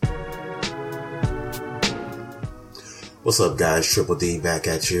What's up, guys? Triple D back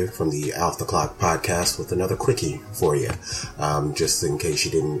at you from the Off the Clock podcast with another quickie for you. Just in case you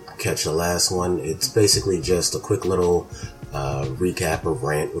didn't catch the last one, it's basically just a quick little recap or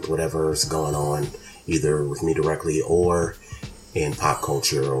rant with whatever's going on, either with me directly or in pop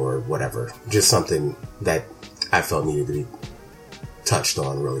culture or whatever. Just something that I felt needed to be touched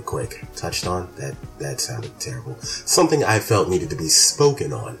on really quick. Touched on? That sounded terrible. Something I felt needed to be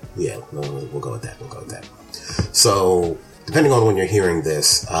spoken on. Yeah, we'll go with that. So, depending on when you're hearing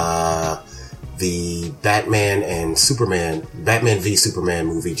this, the Batman v Superman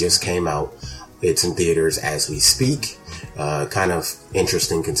movie just came out. It's in theaters as we speak. Kind of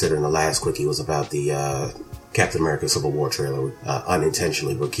interesting considering the last quickie was about the Captain America Civil War trailer.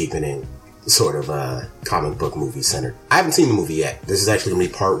 Unintentionally, we're keeping it sort of comic book movie centered. I haven't seen the movie yet. This is actually going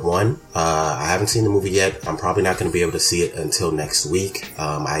to be part one. I haven't seen the movie yet. I'm probably not going to be able to see it until next week.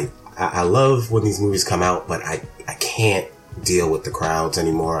 I love when these movies come out, but I can't deal with the crowds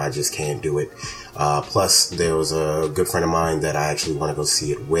anymore. I just can't do it. Plus, there was a good friend of mine that I actually want to go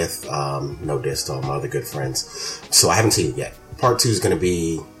see it with. No diss to all my other good friends. So I haven't seen it yet. Part 2 is going to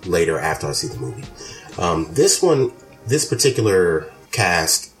be later after I see the movie. This particular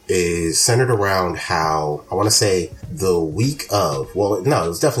cast is centered around how, I want to say the week of, well, no, it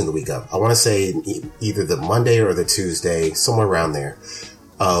was definitely the week of. I want to say either the Monday or the Tuesday, somewhere around there,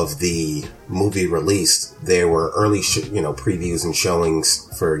 of the movie released, there were early, previews and showings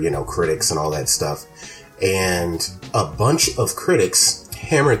for, critics and all that stuff. And a bunch of critics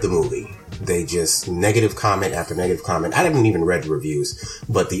hammered the movie. They just negative comment after negative comment. I haven't even read the reviews,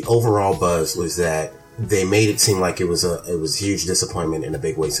 but the overall buzz was that they made it seem like it was a huge disappointment and a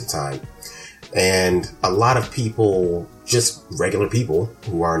big waste of time. And a lot of people, just regular people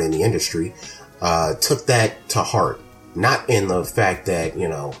who aren't in the industry, took that to heart. Not in the fact that,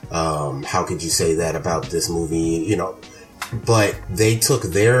 how could you say that about this movie, but they took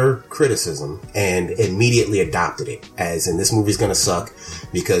their criticism and immediately adopted it as in this movie's gonna suck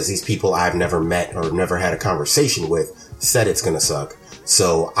because these people I've never met or never had a conversation with said it's gonna suck.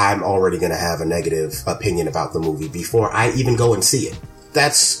 So I'm already gonna have a negative opinion about the movie before I even go and see it.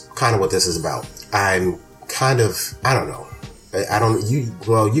 That's kind of what this is about. I'm kind of, I don't know.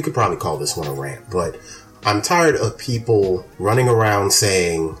 You could probably call this one a rant, but I'm tired of people running around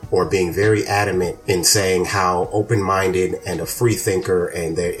saying or being very adamant in saying how open-minded and a free thinker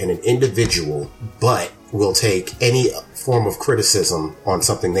and they're an individual, but will take any form of criticism on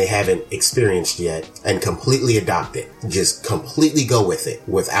something they haven't experienced yet and completely adopt it. Just completely go with it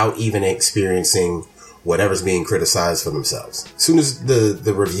without even experiencing whatever's being criticized for themselves. As soon as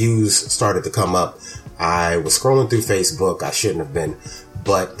the reviews started to come up, I was scrolling through Facebook. I shouldn't have been.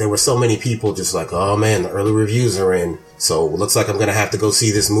 But there were so many people just like, oh man, the early reviews are in. So it looks like I'm going to have to go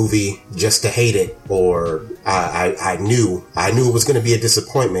see this movie just to hate it. Or I knew it was going to be a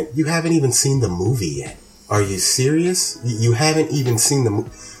disappointment. You haven't even seen the movie yet. Are you serious? You haven't even seen the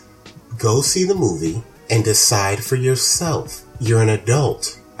movie. Go see the movie and decide for yourself. You're an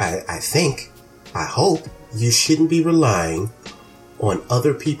adult. I hope you shouldn't be relying on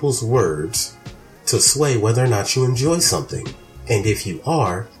other people's words to sway whether or not you enjoy something. And if you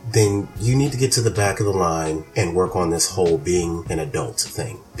are, then you need to get to the back of the line and work on this whole being an adult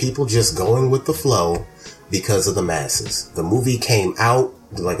thing. People just going with the flow because of the masses. The movie came out,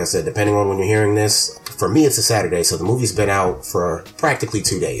 like I said, depending on when you're hearing this, for me it's a Saturday, so the movie's been out for practically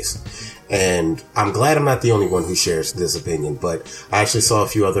 2 days. And I'm glad I'm not the only one who shares this opinion, but I actually saw a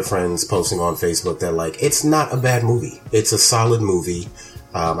few other friends posting on Facebook that it's not a bad movie. It's a solid movie.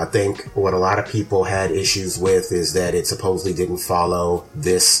 I think what a lot of people had issues with is that it supposedly didn't follow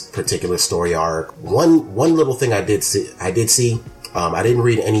this particular story arc. One little thing I did see, I didn't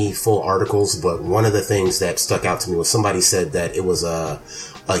read any full articles, but one of the things that stuck out to me was somebody said that it was a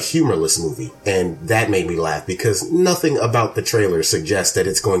humorless movie. And that made me laugh because nothing about the trailer suggests that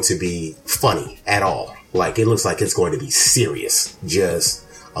it's going to be funny at all. It looks like it's going to be serious. Just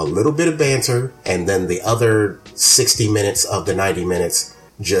a little bit of banter and then the other 60 minutes of the 90 minutes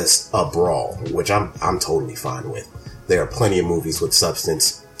just a brawl, which I'm totally fine with. There are plenty of movies with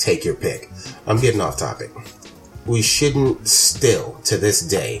substance. Take your pick. I'm getting off topic. We shouldn't still, to this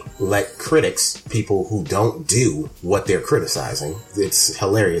day, let critics, people who don't do what they're criticizing. It's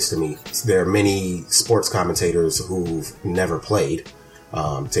hilarious to me. There are many sports commentators who've never played.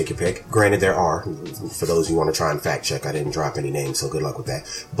 Take your pick. Granted, there are. For those who want to try and fact check, I didn't drop any names, so good luck with that.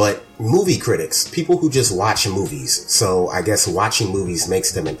 But movie critics, people who just watch movies. So I guess watching movies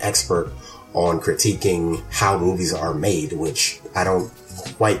makes them an expert on critiquing how movies are made, which I don't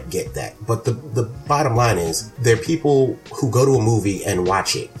quite get that. But the bottom line is, there are people who go to a movie and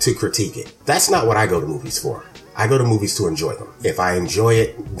watch it to critique it. That's not what I go to movies for. I go to movies to enjoy them. If I enjoy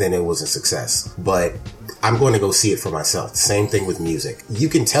it, then it was a success. But I'm going to go see it for myself. Same thing with music. You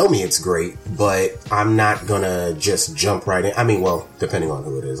can tell me it's great, but I'm not going to just jump right in. I mean, well, depending on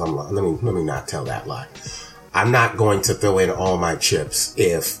who it is. Let me not tell that lie. I'm not going to throw in all my chips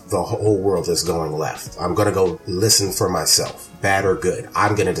if the whole world is going left. I'm going to go listen for myself, bad or good.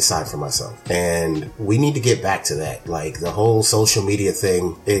 I'm going to decide for myself. And we need to get back to that. Like the whole social media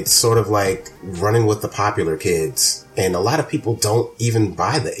thing, it's sort of like running with the popular kids. And a lot of people don't even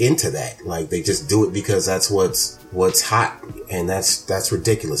buy into that. Like they just do it because that's what's hot. And that's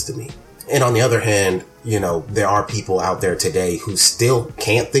ridiculous to me. And on the other hand, you know, there are people out there today who still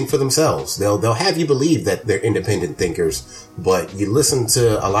can't think for themselves. They'll have you believe that they're independent thinkers, but you listen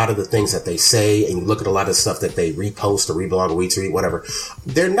to a lot of the things that they say and you look at a lot of stuff that they repost or reblog or retweet, whatever.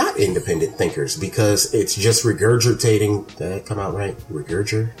 They're not independent thinkers because it's just regurgitating. Did that come out right?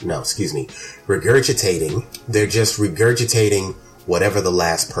 Regurgitating. They're just regurgitating whatever the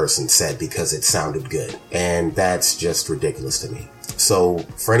last person said because it sounded good. And that's just ridiculous to me. So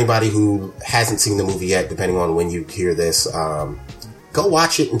for anybody who hasn't seen the movie yet, depending on when you hear this, go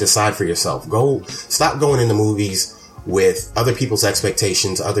watch it and decide for yourself. Stop going into movies with other people's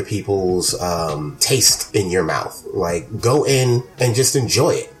expectations, other people's taste in your mouth. Like, go in and just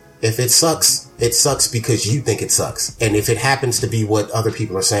enjoy it. If it sucks because you think it sucks. And if it happens to be what other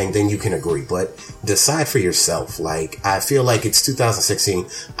people are saying, then you can agree. But decide for yourself. Like, I feel like it's 2016.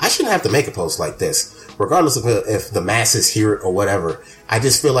 I shouldn't have to make a post like this, regardless of if the masses hear it or whatever. I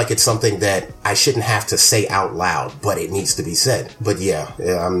just feel like it's something that I shouldn't have to say out loud, but it needs to be said. But yeah,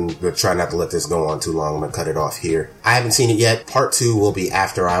 I'm going to try not to let this go on too long. I'm going to cut it off here. I haven't seen it yet. Part 2 will be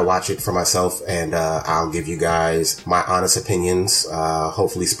after I watch it for myself, and I'll give you guys my honest opinions,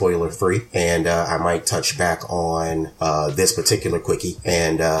 hopefully spoiler free. And I might touch back on this particular quickie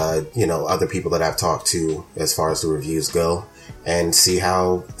and, other people that I've talked to as far as the reviews go and see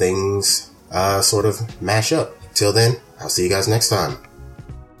how things sort of mash up. Till then, I'll see you guys next time.